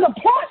 to the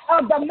point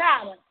of the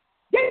matter.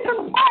 Get to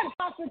the point,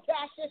 Pastor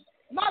Jackson.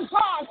 My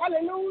God,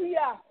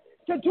 hallelujah.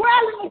 To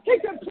dwell in the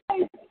secret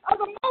place of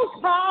the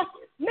Most High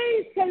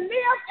means to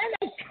live in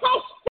a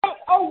constant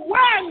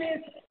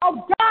awareness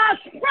of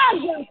God's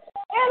presence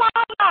in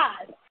our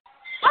lives.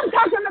 I'm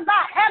talking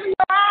about having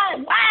your eyes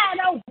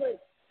wide open.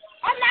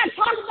 I'm not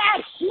talking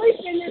about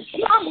sleeping and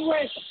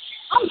slumbering.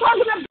 I'm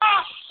talking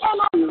about an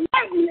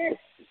alertness,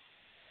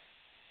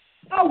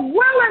 a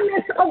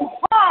willingness of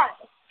heart,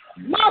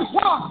 my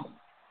God,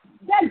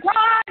 that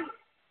God,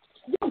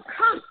 your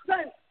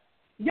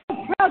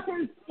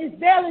presence is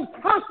very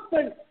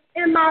constant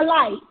in my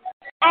life.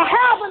 I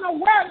have an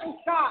awareness,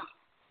 God,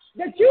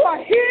 that you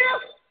are here,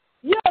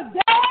 you're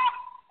there,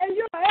 and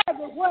you're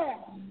everywhere.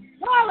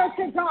 Glory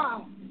to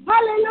God.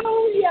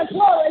 Hallelujah.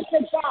 Glory to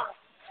God.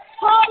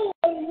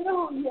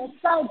 Hallelujah.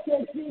 Thank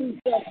you,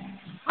 Jesus.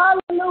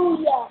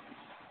 Hallelujah.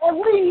 And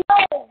we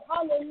know,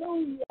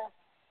 hallelujah,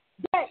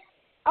 that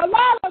a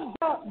lot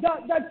of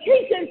the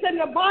teachings in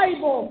the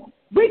Bible,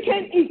 we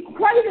can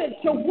equate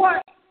it to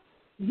what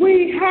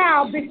we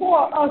have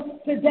before us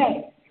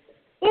today.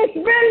 It's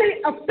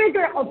really a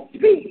figure of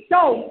speech.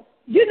 So,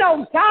 you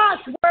know,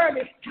 God's word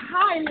is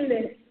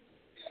timeless.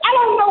 I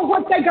don't know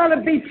what they're going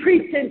to be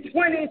preaching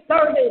 20,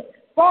 30,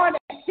 40,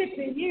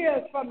 50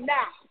 years from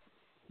now.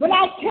 But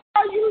I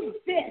tell you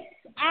this,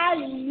 I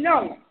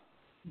know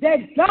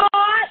that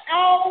God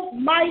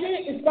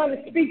Almighty is going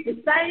to speak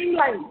the same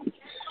language.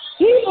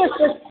 He is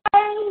the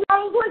same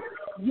language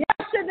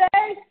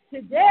yesterday,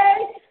 today,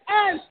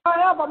 and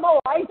forevermore.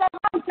 Ain't that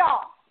right,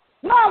 y'all?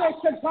 Glory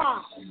to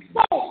God.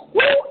 So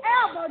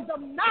whoever the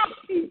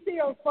mouthpiece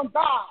is from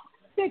God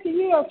 50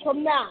 years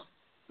from now,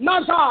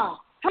 my God,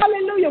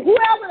 hallelujah,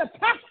 whoever the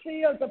pastor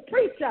is, the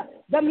preacher,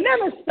 the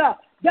minister,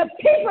 the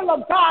people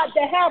of God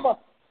that have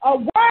a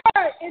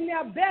word in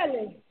their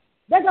belly,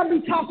 they're going to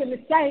be talking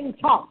the same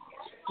talk.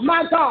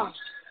 My God.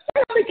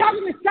 They're going to be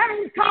talking the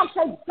same talk,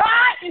 so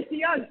God is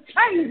the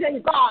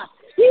unchanging God.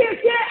 He is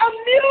the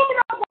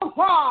immutable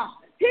God.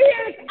 He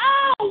is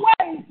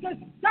always the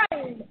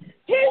same.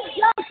 He's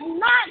just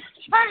not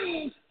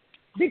changed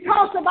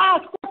because of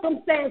our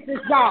circumstances,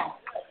 God.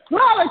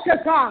 Glory to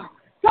God.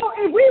 So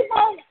if we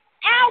want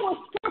our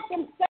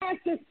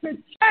circumstances to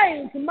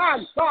change,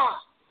 my God,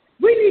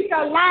 we need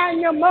to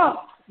line them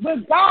up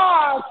with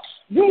God's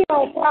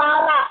will for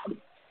our lives.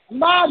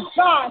 My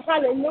God,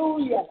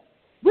 hallelujah.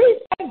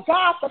 We thank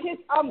God for his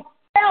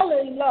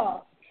unfailing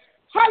love.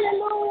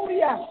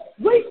 Hallelujah.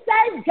 We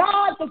thank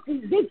God for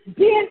this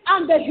being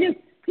under his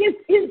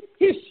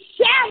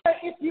shadow,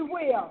 if you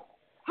will.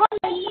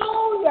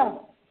 Hallelujah.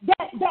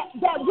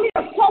 That we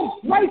are so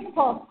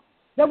grateful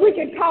that we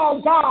can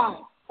call God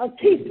a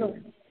keeper.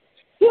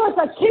 He is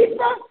a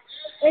keeper,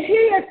 and he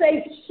is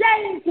a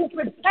shade who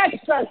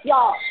protects us,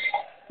 y'all.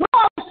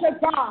 Glory to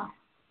God.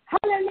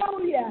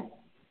 Hallelujah.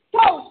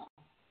 So,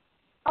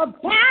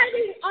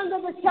 abiding under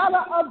the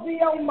shadow of the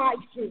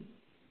Almighty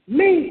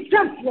means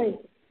simply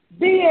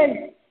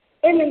being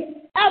in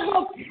an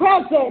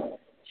ever-present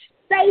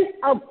state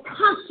of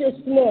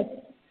consciousness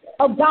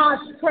of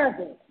God's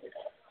presence,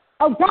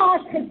 of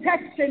God's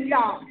protection,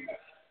 y'all,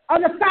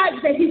 of the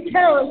fact that he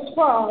cares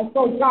for us,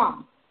 oh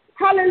God.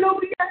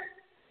 Hallelujah.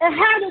 And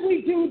how do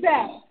we do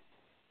that?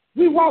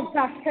 We walk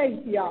by faith,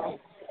 y'all.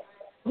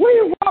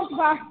 We walk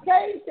by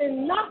faith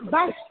and not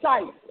by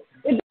sight.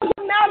 It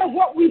doesn't matter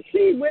what we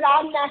see with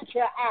our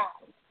natural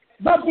eyes.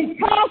 But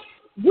because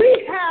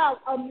we have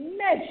a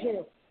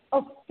measure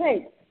of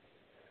faith,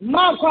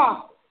 my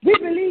God, we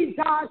believe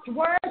God's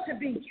word to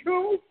be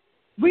true.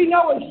 We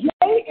know it's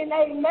yea and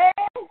amen.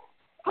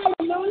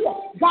 Hallelujah.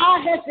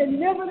 God has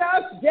delivered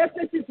us just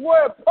as his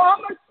word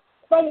promised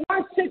from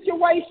one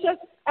situation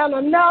and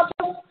another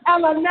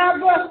and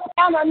another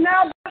and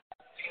another.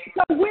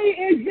 So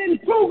it's been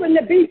proven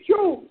to be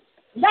true,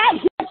 not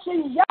just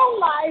in your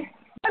life,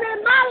 but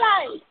in my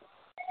life.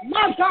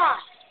 My God,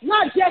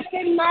 not just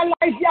in my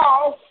life,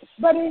 y'all,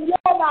 but in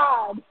your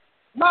lives.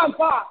 My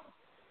God.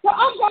 So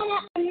I'm going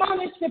to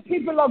admonish the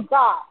people of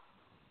God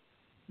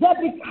that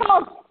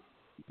because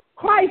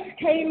Christ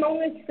came on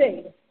the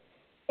scene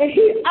and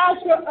he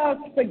offered us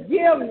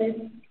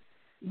forgiveness,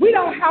 we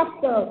don't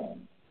have to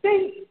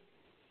think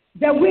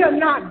that we are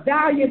not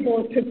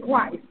valuable to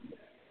Christ.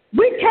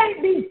 We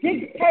can't be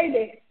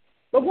dictated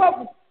for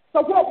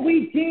what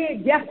we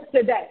did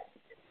yesterday.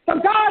 So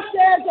God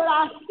says that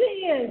our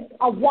sins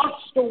are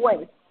washed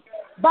away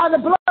by the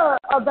blood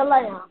of the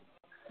Lamb.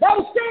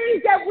 Those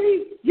things that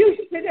we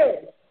used to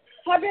do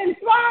have been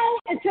thrown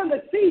into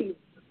the sea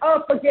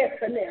of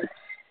forgetfulness.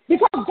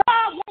 Because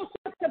God wants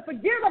us to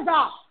forget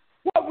about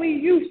what we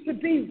used to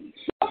be,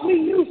 what we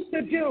used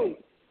to do,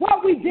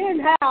 what we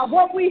didn't have,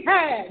 what we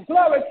had.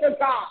 Glory to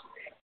God.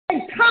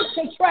 And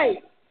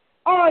concentrate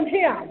on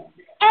him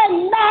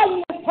and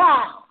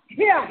magnify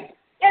him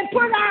and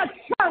put our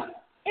trust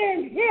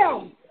in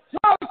him.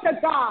 Glory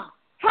to God.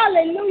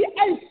 Hallelujah.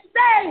 And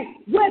stay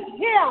with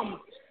him,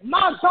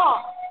 my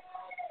God.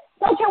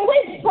 So can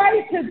we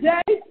pray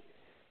today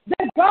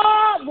that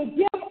God will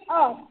give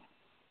us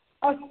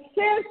a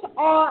sense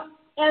or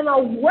an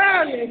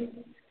awareness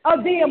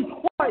of the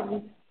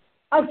importance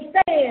of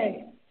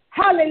staying,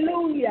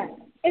 hallelujah,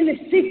 in the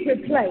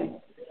secret place,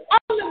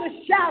 under the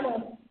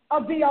shadow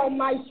of the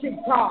Almighty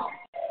God.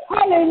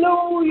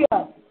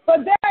 Hallelujah. For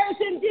there is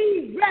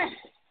indeed rest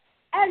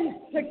and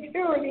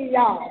security,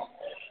 y'all.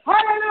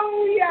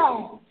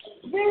 Hallelujah.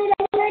 Be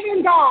the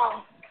living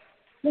God.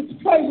 Let's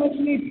pray with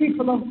me,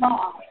 people of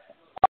God.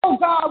 Oh,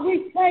 God,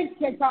 we thank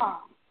you, God.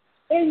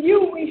 In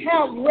you we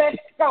have rest,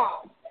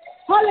 God.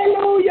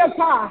 Hallelujah,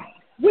 God.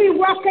 We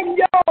welcome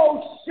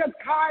your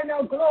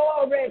Shekinah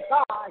glory,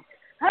 God.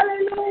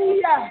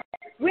 Hallelujah.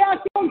 We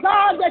ask, oh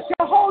God, that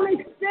your Holy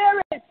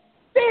Spirit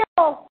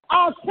fill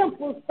our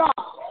temples, God.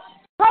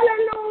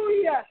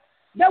 Hallelujah.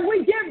 That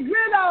we get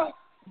rid of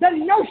the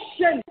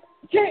notion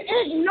to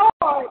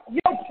ignore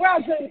your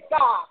presence,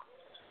 God.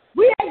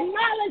 We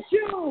acknowledge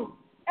you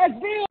as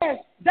being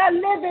the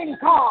living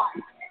God,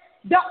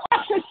 the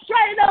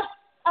orchestrator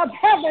of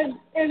heaven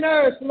and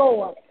earth,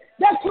 Lord,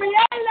 the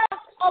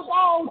creator of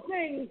all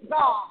things,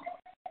 God.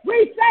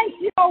 We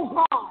thank you, oh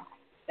God,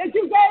 that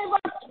you gave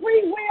us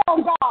free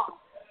will, God,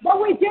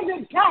 but we give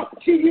it back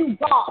to you,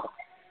 God.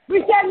 We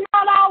said,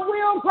 not our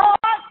will, God,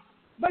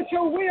 but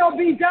your will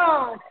be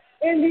done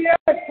in the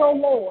earth, oh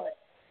Lord.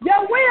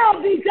 Your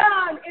will be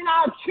done in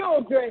our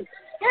children,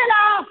 in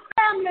our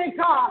family,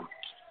 God,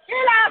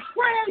 in our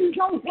friends,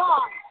 oh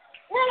God,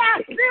 in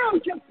our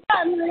spiritual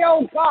family,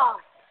 oh God.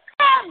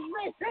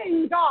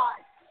 Everything, God,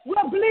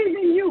 we're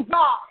believing you,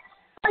 God.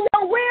 And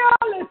your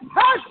will is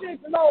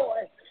perfect,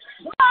 Lord.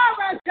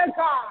 Glory to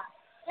God.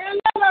 And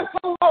let us,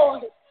 oh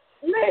Lord,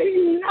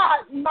 lean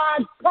not, my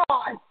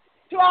God,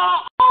 to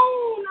our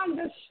own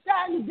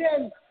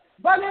understanding,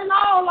 but in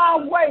all our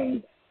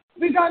ways,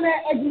 we're going to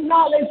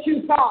acknowledge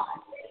you, God,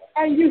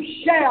 and you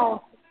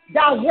shall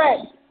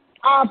direct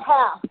our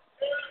path.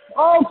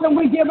 Oh, can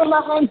we give him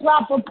a hand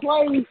clap of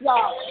praise,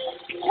 God?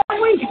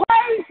 Can we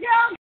praise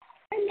him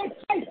in the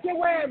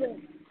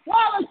sanctuary?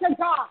 Glory to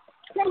God.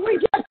 Can we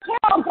just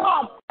tell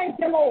God, thank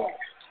you, Lord.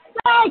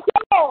 Thank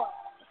you, Lord.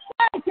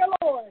 Thank you,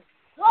 Lord.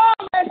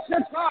 Glory to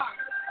God.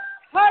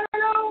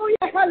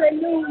 Hallelujah,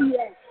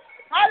 hallelujah.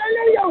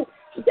 Hallelujah.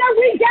 Then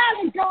we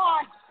got it,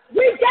 God.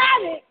 We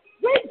got it.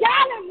 We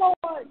got it,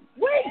 Lord.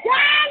 We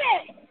got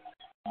it.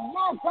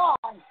 My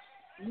God.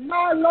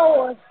 My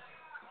Lord.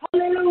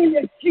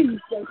 Hallelujah,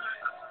 Jesus.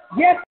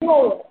 Yes,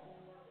 Lord.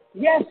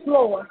 Yes,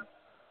 Lord.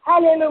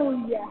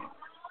 Hallelujah.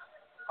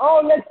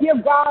 Oh, let's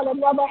give God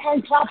another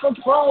hand clap of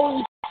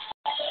praise.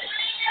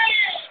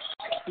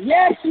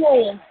 Yes,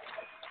 Lord.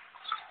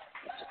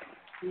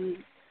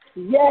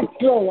 Yes,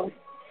 Lord.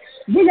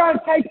 We're going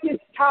to take this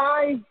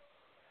time.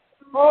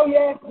 Oh,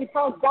 yes,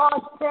 because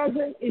God's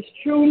presence is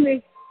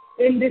truly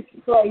in this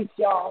place,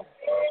 y'all.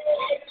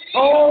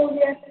 Oh,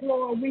 yes,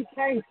 Lord. We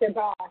thank you,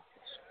 God,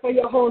 for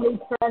your holy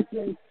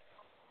presence.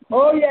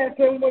 Oh, yes,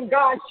 and when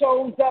God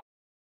shows up,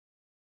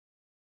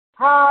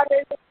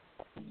 hallelujah,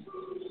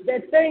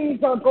 that things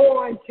are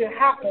going to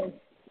happen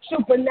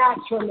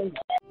supernaturally.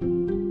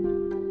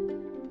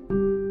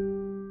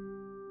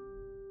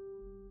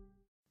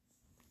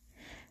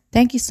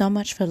 Thank you so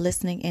much for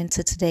listening in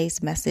to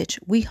today's message.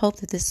 We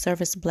hope that this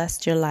service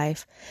blessed your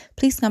life.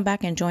 Please come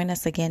back and join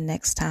us again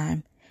next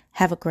time.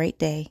 Have a great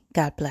day.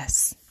 God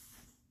bless.